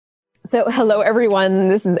So hello, everyone.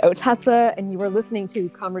 This is Otessa, and you are listening to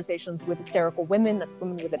Conversations with Hysterical Women. That's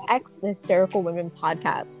Women with an X, the Hysterical Women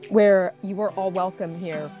podcast, where you are all welcome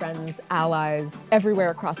here, friends, allies, everywhere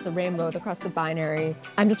across the rainbow, across the binary.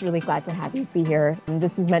 I'm just really glad to have you be here. And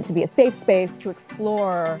this is meant to be a safe space to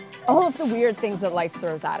explore all of the weird things that life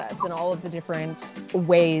throws at us and all of the different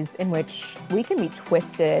ways in which we can be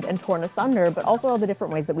twisted and torn asunder, but also all the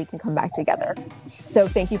different ways that we can come back together. So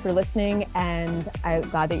thank you for listening, and I'm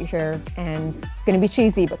glad that you're here. And going to be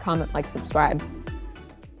cheesy, but comment, like, subscribe.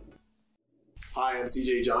 Hi, I'm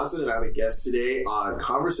CJ Johnson, and I'm a guest today on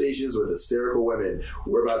Conversations with Hysterical Women.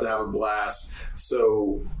 We're about to have a blast,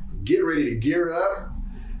 so get ready to gear up,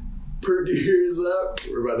 put your ears up.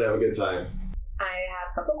 We're about to have a good time. I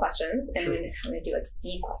have a couple questions, and Sure. I'm going to do like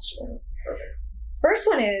speed questions. Okay. First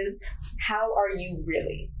one is, how are you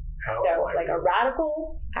really? So like a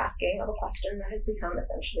radical asking of a question that has become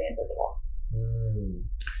essentially invisible.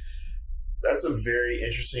 That's a very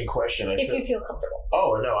interesting question. If you feel comfortable.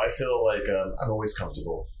 Oh, no, I feel like I'm always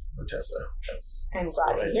comfortable, Otessa. I'm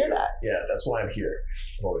glad to hear that. Yeah, that's why I'm here.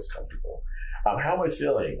 I'm always comfortable. How am I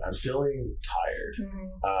feeling? I'm feeling tired.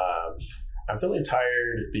 Mm-hmm. I'm feeling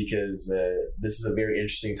tired because this is a very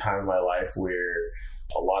interesting time in my life where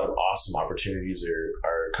a lot of awesome opportunities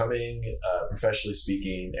are coming, professionally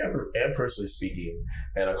speaking and personally speaking.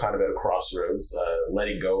 And I'm kind of at a crossroads,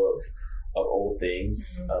 letting go of old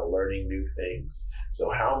things, learning new things.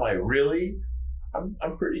 So how am I really?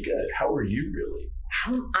 I'm pretty good. How are you really?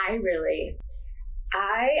 How am I really?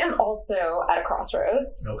 I am also at a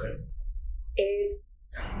crossroads. Okay.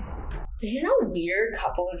 It's been a weird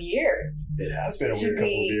couple of years. It has been a weird couple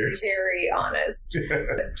of years. To be very honest.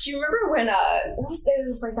 Do you remember when it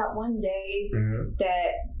was like that one day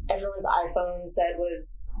that everyone's iPhone said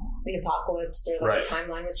was the apocalypse, or like the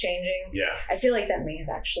timeline was changing? Yeah. I feel like that may have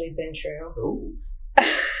actually been true. Ooh.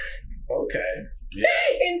 Okay. Yeah.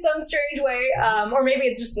 In some strange way. Or maybe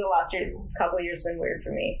it's just the last couple of years been weird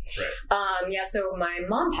for me. Right. So my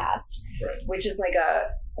mom passed, which is like a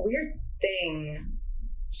weird thing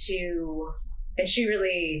and she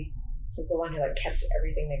really was the one who like kept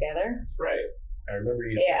everything together. Right. I remember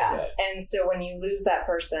you saying that. And so when you lose that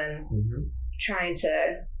person, trying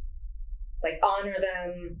to like honor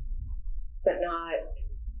them, but not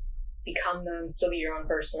become them, still be your own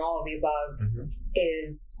person, all of the above,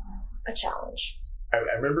 is a challenge. I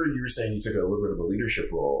remember you were saying you took a little bit of a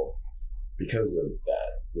leadership role because of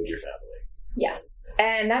that with your family. Yes.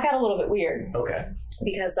 And that got a little bit weird. Okay.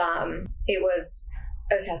 Because it was,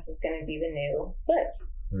 Otessa's going to be the new Liz.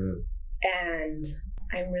 And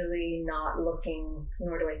I'm really not looking,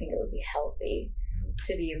 nor do I think it would be healthy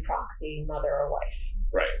to be a proxy mother or wife.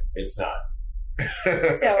 Right. It's not.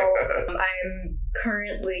 So I'm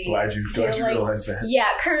currently glad you realized that. Yeah,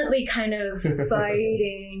 currently kind of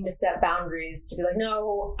fighting to set boundaries, to be like,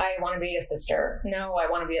 no, I want to be a sister. No, I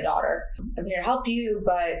want to be a daughter. I'm here to help you,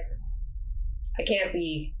 but I can't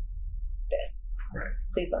be this. Right.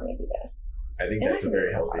 Please let me be this. I think that's a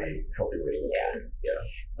very healthy way to look at it. Yeah.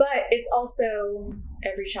 But it's also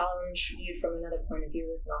every challenge viewed from another point of view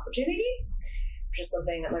is an opportunity, which is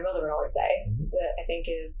something that my mother would always say that I think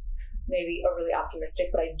is maybe overly optimistic,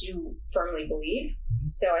 but I do firmly believe.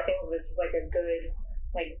 So I think this is like a good,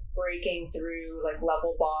 like, breaking through, like,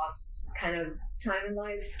 level boss kind of time in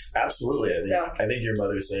life. Absolutely. I think your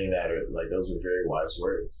mother saying that, like, those are very wise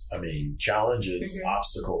words. I mean, challenges,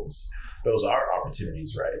 obstacles, those are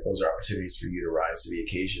opportunities, right? Those are opportunities for you to rise to the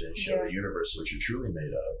occasion and show the universe what you're truly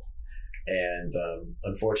made of. And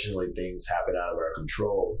unfortunately, things happen out of our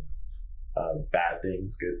control. Bad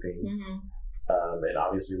things, good things. And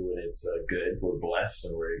obviously when it's good, we're blessed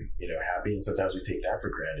and we're, happy. And sometimes we take that for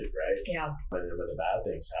granted, right? Yeah. When the bad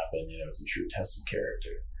things happen, it's a true test of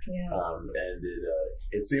character. Yeah. And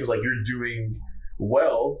it seems like you're doing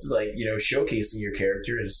well to, like, showcasing your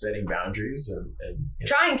character and setting boundaries and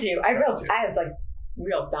trying to. I have like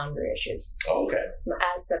real boundary issues. Oh, okay.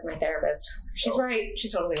 As says my therapist. She's right.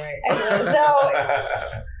 She's totally right. So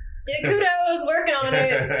kudos, working on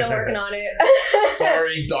it. Still working on it.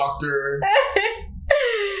 Sorry, doctor.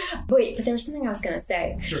 Wait, but there was something I was going to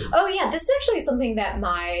say. Sure. Oh, yeah. This is actually something that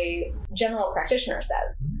my general practitioner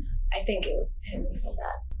says. I think it was him who said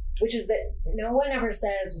that. Which is that no one ever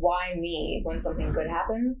says, why me, when something good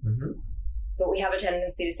happens. But we have a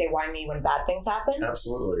tendency to say, why me, when bad things happen.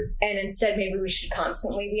 Absolutely. And instead, maybe we should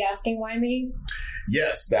constantly be asking, why me?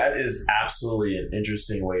 Yes, that is absolutely an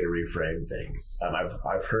interesting way to reframe things.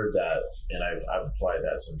 I've heard that, and I've applied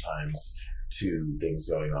that sometimes to things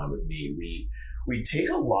going on with me. We take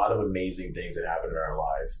a lot of amazing things that happen in our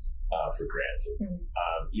life for granted.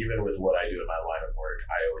 Even with what I do in my line of work,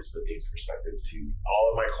 I always put things in perspective to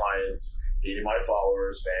all of my clients, any of my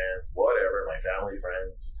followers, fans, whatever, my family,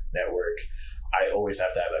 friends, network. I always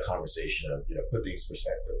have to have that conversation of, put things in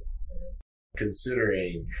perspective.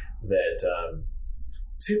 Considering that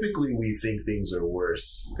typically we think things are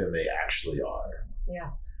worse than they actually are.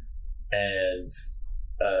 Yeah. And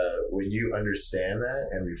when you understand that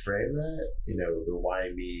and reframe that, the why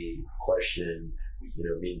me question,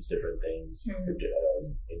 means different things in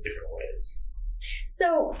different ways.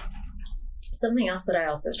 So something else that I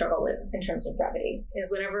also struggle with in terms of brevity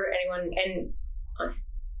is whenever anyone, and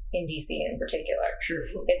in DC in particular, sure,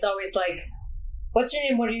 it's always like, what's your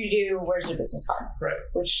name? What do you do? Where's your business card? Right.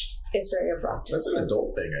 Which is very abrupt. That's an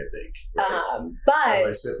adult thing, I think. Right? But as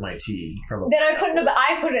I sip my tea from a then I put it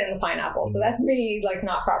in the pineapple, so that's me like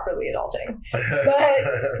not properly adulting.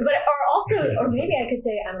 Or maybe I could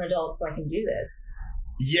say I'm an adult, so I can do this.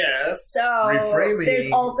 Yes. So reframing.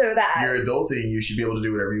 There's also that. You're adulting. You should be able to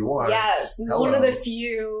do whatever you want. Yes, this is one of the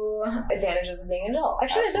few advantages of being an adult.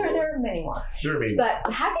 Actually, there are many more. There are many.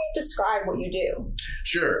 But how do you describe what you do?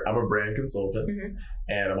 Sure, I'm a brand consultant,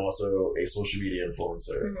 and I'm also a social media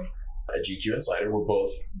influencer. At GQ Insider, we're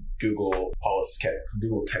both Google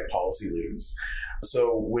Tech Policy leaders.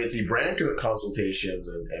 So with the brand consultations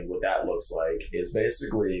and what that looks like is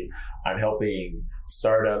basically I'm helping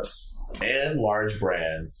startups and large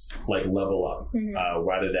brands like level up,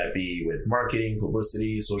 whether that be with marketing,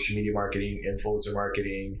 publicity, social media marketing, influencer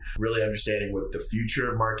marketing, really understanding what the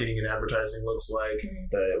future of marketing and advertising looks like,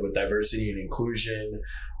 with diversity and inclusion,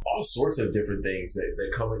 all sorts of different things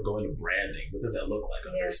that come and go into branding. What does that look like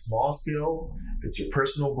on a very small scale? It's your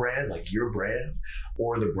personal brand, like your brand,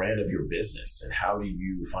 or the brand of your business, and how do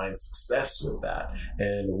you find success with that?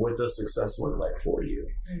 And what does success look like for you?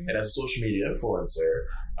 And as a social media influencer,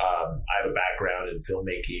 I have a background in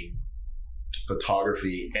filmmaking,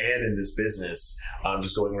 photography, and in this business,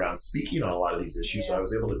 just going around speaking on a lot of these issues. So I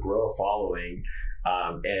was able to grow a following.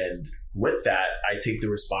 And with that, I take the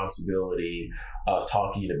responsibility of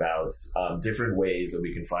talking about different ways that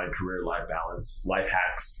we can find career-life balance, life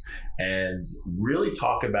hacks, and really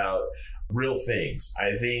talk about real things.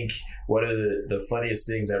 I think one of the funniest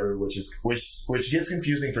things ever, which gets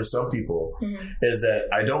confusing for some people, is that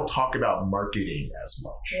I don't talk about marketing as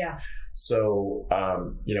much. Yeah. So,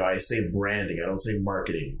 I say branding, I don't say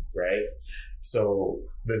marketing, right? So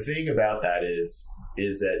the thing about that is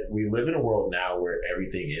that we live in a world now where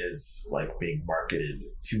everything is like being marketed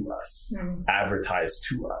to us, advertised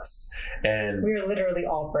to us, and we're literally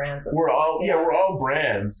all brands. We're all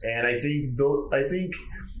brands, and I think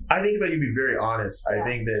if I can be very honest, I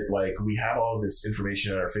think that like we have all this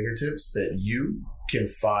information at our fingertips that you can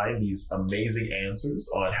find these amazing answers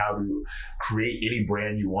on how to create any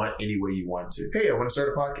brand you want, any way you want to. Hey, I want to start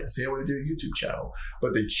a podcast. Hey, I want to do a YouTube channel.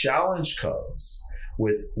 But the challenge comes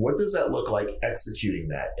with what does that look like executing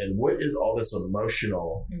that? And what is all this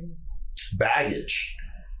emotional baggage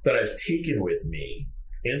that I've taken with me,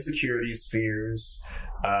 insecurities, fears,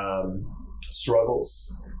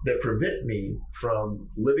 struggles that prevent me from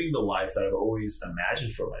living the life that I've always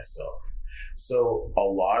imagined for myself. So a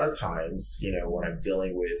lot of times, when I'm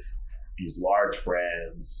dealing with these large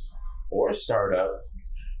brands or a startup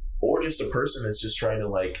or just a person that's just trying to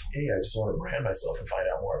like, hey, I just want to brand myself and find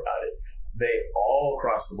out more about it, they all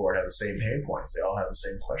across the board have the same pain points. They all have the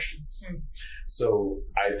same questions. So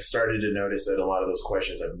I've started to notice that a lot of those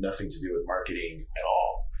questions have nothing to do with marketing at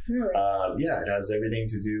all. Really? It has everything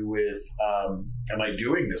to do with, am I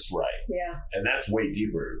doing this right? Yeah. And that's way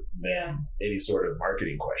deeper than any sort of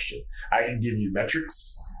marketing question. I can give you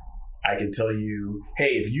metrics. I can tell you,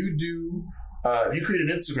 hey, if you create an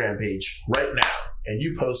Instagram page right now and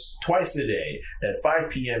you post twice a day at 5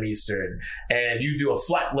 p.m. Eastern and you do a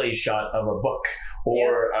flat lay shot of a book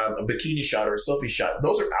or a bikini shot or a selfie shot,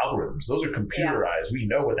 those are algorithms. Those are computerized. We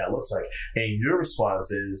know what that looks like. And your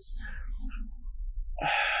response is,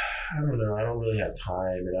 I don't know. I don't really have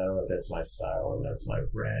time, and I don't know if that's my style and that's my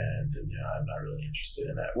brand, and I'm not really interested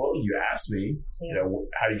in that. Well, you asked me,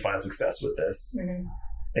 how do you find success with this?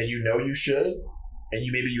 And you should, and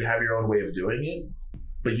you have your own way of doing it,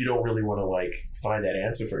 but you don't really want to like find that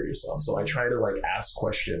answer for yourself. So I try to like ask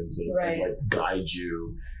questions and like guide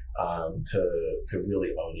you to really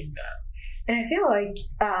owning that. And I feel like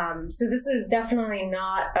so this is definitely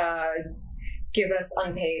not give us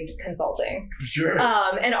unpaid consulting. Sure.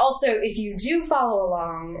 And also, if you do follow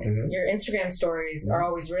along, your Instagram stories are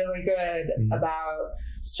always really good about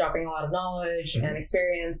just dropping a lot of knowledge and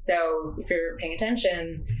experience. So if you're paying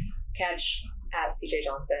attention, catch at CJ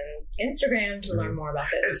Johnson's Instagram to learn more about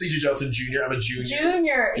this. And CJ Johnson Jr. I'm a junior.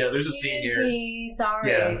 Junior. Yeah, there's a senior. Me, sorry.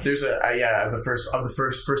 Yeah, there's a I'm the first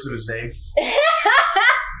of his name.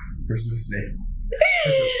 First of his name.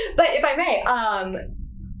 But if I may,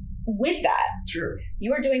 with that, sure,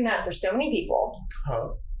 you are doing that for so many people. Huh.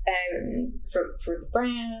 And for the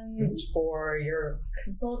brands, for your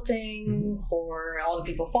consulting, for all the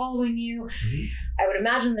people following you, I would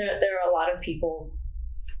imagine there are a lot of people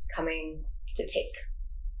coming to take.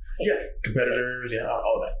 Competitors,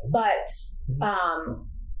 all of that. But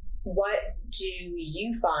what do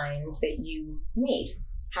you find that you need?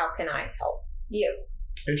 How can I help you?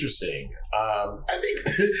 Interesting. I think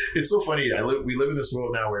it's so funny. We live in this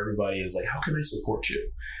world now where everybody is like, how can I support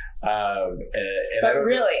you? And but I don't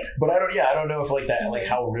really, I don't know if like that, like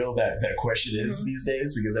how real that question is these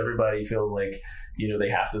days, because everybody feels like, they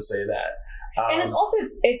have to say that. And it's also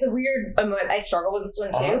it's a weird. I struggle with this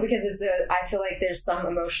one too because I feel like there's some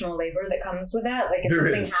emotional labor that comes with that. Like if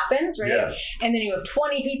something happens, right? Yeah. And then you have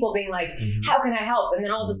 20 people being like, "How can I help?" And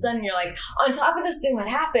then all of a sudden you're like, "On top of this thing that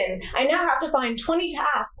happened, I now have to find 20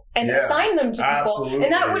 tasks and assign them to people." Absolutely.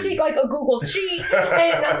 And that would take like a Google sheet,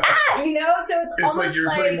 and so it's almost like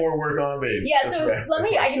you're putting more work on me. Yeah. So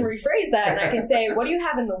I can rephrase that and I can say, "What do you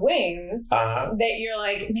have in the wings that you're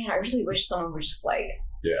like, man, I really wish someone would just like."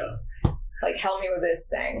 Yeah. Like, help me with this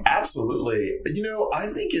thing. Absolutely. I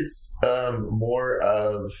think it's more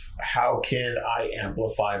of how can I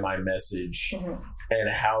amplify my message and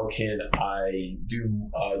how can I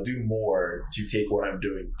do more to take what I'm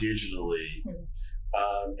doing digitally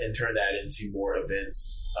and turn that into more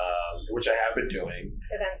events, which I have been doing.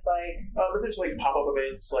 Events like pop-up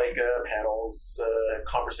events, like panels,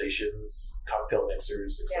 conversations, cocktail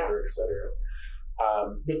mixers, et cetera, et cetera.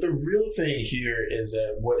 But the real thing here is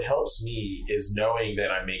that what helps me is knowing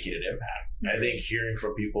that I'm making an impact. I think hearing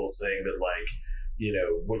from people saying that, like,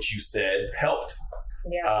 what you said helped.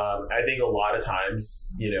 Yeah. I think a lot of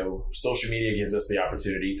times, social media gives us the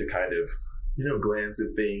opportunity to kind of, glance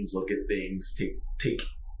at things, look at things, take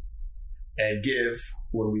and give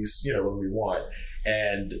when we want.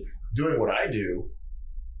 And doing what I do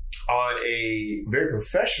on a very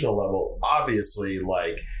professional level, obviously,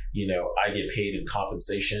 like, I get paid in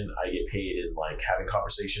compensation. I get paid in like having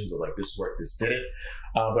conversations of like, this worked, this didn't.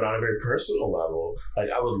 But on a very personal level, like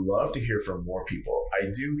I would love to hear from more people. I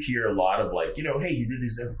do hear a lot of like, hey, you did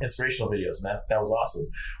these inspirational videos and that was awesome.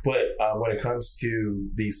 But when it comes to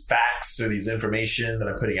these facts or these information that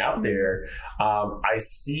I'm putting out there, I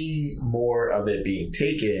see more of it being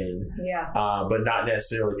taken, but not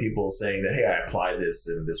necessarily people saying that, hey, I applied this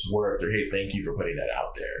and this worked, or hey, thank you for putting that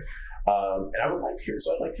out there. And I would like to hear,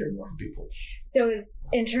 so I'd like to hear more from people. So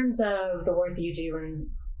in terms of the work that you do, and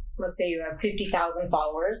let's say you have 50,000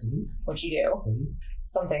 followers, which you do,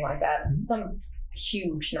 something like that, some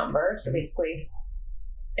huge number. So basically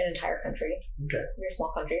an entire country. Okay. You're a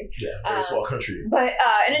small country. Yeah, very small country. But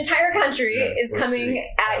an entire country is coming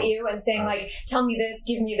at you and saying like, tell me this,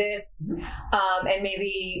 give me this. And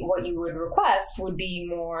maybe what you would request would be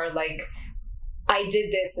more like, I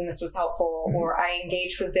did this and this was helpful, or I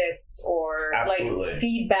engaged with this, or like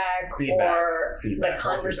feedback, or like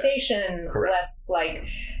conversation, less like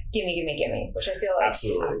gimme, which I feel like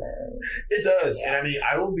happens. It does. And I mean,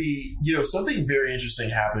 I will be, something very interesting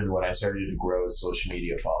happened when I started to grow a social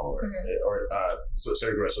media follower,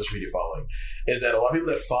 started to grow a social media following, is that a lot of people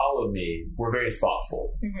that followed me were very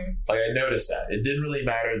thoughtful. Like I noticed that. It didn't really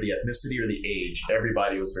matter the ethnicity or the age.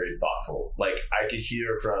 Everybody was very thoughtful. Like I could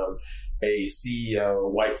hear from a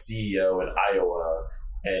white CEO in Iowa,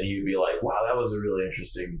 and he'd be like, wow, that was a really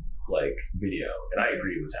interesting like video. And I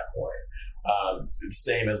agree with that point.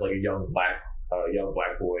 Same as like a young black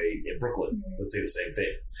boy in Brooklyn would say the same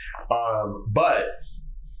thing. But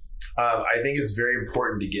I think it's very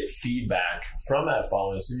important to get feedback from that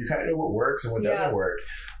following so you kind of know what works and what doesn't work.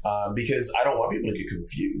 Because I don't want people to get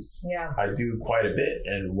confused. Yeah. I do quite a bit.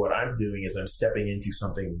 And what I'm doing is I'm stepping into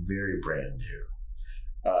something very brand new.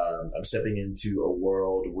 I'm stepping into a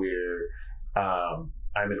world where I'm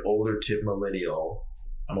an older tip millennial.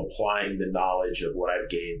 I'm applying the knowledge of what I've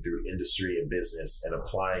gained through industry and business and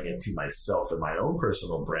applying it to myself and my own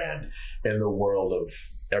personal brand in the world of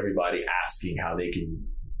everybody asking how they can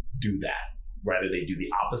do that. Rather they do the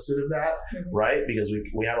opposite of that, right? Because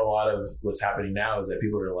we have a lot of what's happening now is that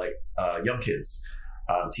people are like young kids,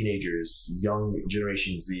 teenagers, young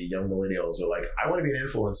Generation Z, young millennials are like, I want to be an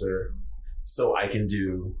influencer so I can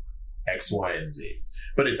do X, Y, and Z.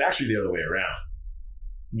 But it's actually the other way around.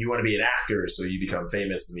 you want to be an actor, so you become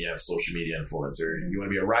famous and you have social media influence, or you want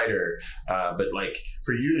to be a writer. But like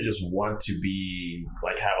for you to just want to be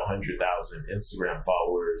like have 100,000 Instagram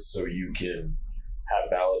followers so you can have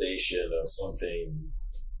validation of something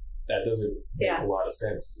that doesn't make a lot of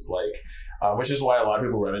sense. Like, which is why a lot of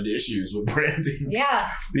people run into issues with branding. Yeah.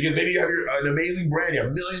 Because maybe you have an amazing brand, you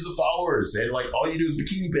have millions of followers, and like all you do is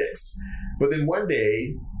bikini pics. But then one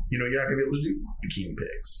day, you know, you're not gonna be able to do bikini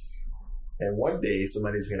pics. And one day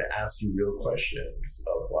somebody's going to ask you real questions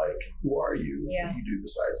of like, who are you? Yeah. What do you do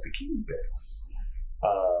besides bikini pics?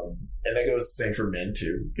 And that goes the same for men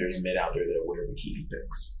too. There's men out there that wear bikini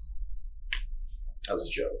pics. That was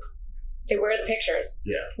a joke. They wear the pictures.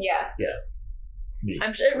 Yeah. Yeah. Yeah. Me.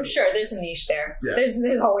 I'm sure there's a niche there. Yeah. There's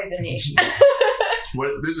always a niche.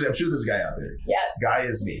 I'm sure there's a guy out there. Yes. Guy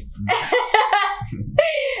is me.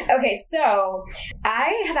 Okay, so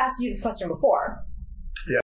I have asked you this question before.